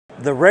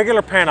the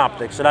regular Pan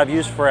Optix that I've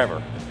used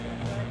forever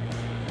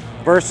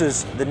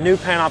versus the new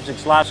Pan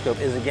Optix Live Scope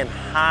is again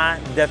high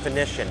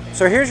definition.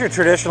 So here's your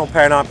traditional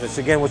Pan Optix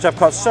again, which I've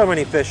caught so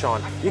many fish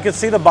on. You can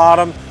see the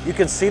bottom, you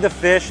can see the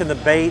fish and the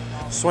bait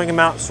swimming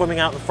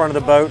out in front of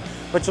the boat,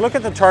 but you look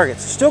at the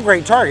targets, still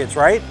great targets,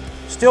 right?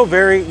 Still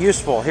very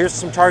useful. Here's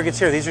some targets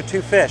here. These are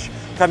 2 fish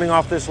coming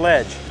off this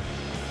ledge.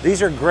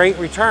 These are great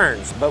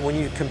returns, but when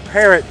you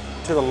compare it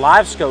to the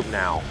Live Scope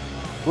now,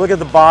 look at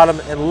the bottom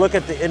and look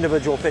at the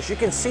individual fish. You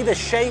can see the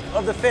shape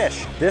of the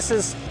fish. This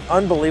is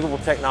unbelievable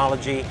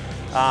technology.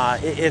 I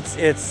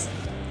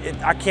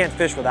can't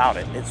fish without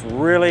it. It's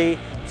really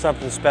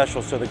something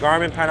special. So the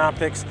Garmin Pan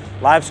Optix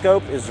Live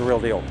Scope is the real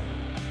deal.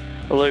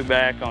 I look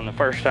back on the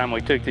first time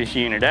we took this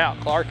unit out,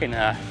 Clark and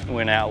I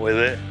went out with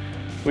it.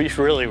 We just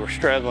really were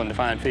struggling to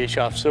find fish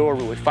offshore,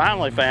 but we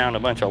finally found a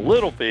bunch of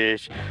little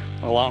fish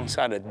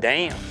alongside a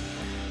dam.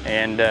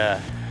 And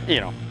you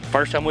know,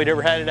 first time we'd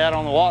ever had it out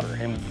on the water.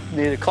 And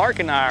neither Clark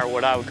and I are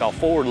what I would call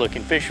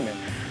forward-looking fishermen.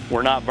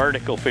 We're not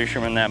vertical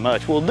fishermen that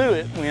much. We'll do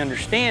it, we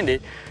understand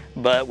it,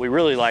 but we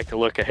really like to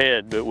look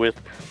ahead. But with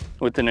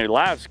the new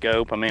Live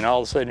Scope, I mean,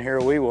 all of a sudden here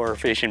we were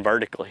fishing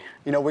vertically.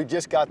 You know, we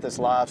just got this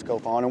Live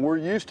Scope on and we're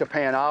used to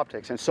Pan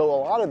Optix, and so a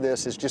lot of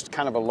this is just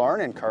kind of a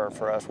learning curve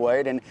for us,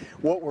 Wade. And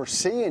what we're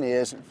seeing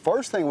is,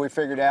 first thing we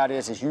figured out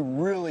is you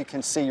really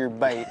can see your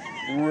bait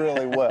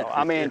really well.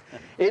 I mean,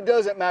 it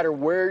doesn't matter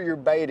where your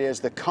bait is,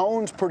 the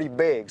cone's pretty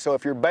big, so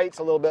if your bait's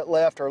a little bit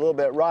left or a little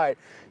bit right,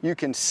 you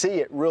can see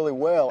it really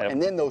well. Yep.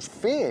 And then those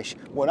fish,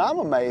 what I'm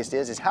amazed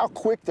is how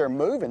quick they're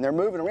moving. They're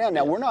moving around.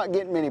 Now, we're not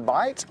getting many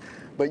bites,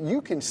 but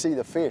you can see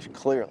the fish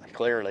clearly.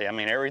 Clearly, I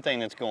mean, everything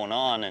that's going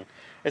on, and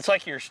it's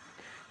like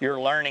you're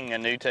learning a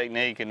new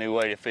technique, a new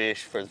way to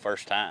fish for the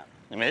first time.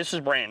 I mean, this is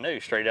brand new,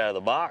 straight out of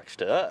the box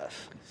to us.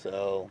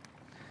 So,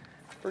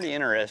 pretty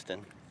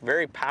interesting.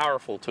 Very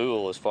powerful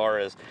tool as far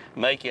as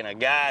making a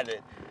guy that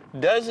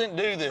doesn't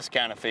do this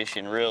kind of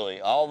fishing really,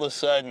 all of a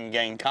sudden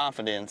gain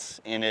confidence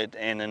in it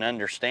and an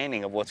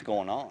understanding of what's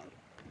going on.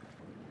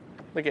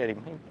 Look at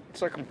him.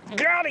 It's like,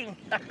 got him!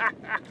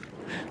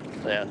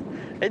 Yeah.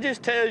 It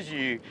just tells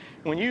you,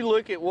 when you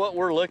look at what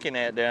we're looking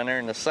at down there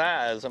and the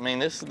size, I mean,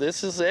 this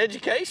is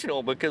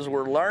educational because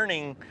we're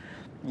learning,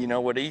 you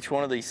know, what each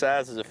one of these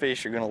sizes of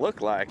fish are going to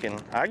look like.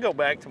 And I go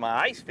back to my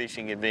ice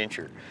fishing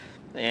adventure,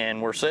 and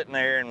we're sitting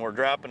there and we're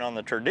dropping on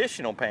the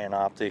traditional Pan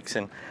Optix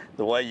and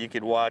the way you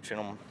could watch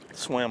them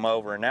swim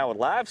over. And now with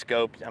Live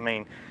Scope, I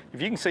mean,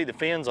 if you can see the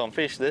fins on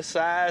fish this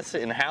size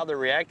and how they're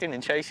reacting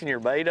and chasing your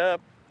bait up,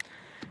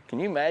 can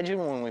you imagine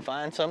when we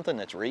find something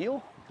that's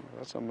real?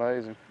 That's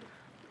amazing.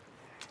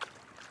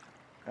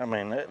 I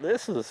mean,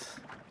 this is,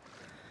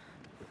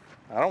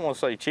 I don't want to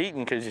say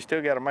cheating because you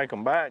still got to make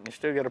them bite and you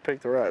still got to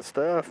pick the right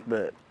stuff,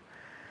 but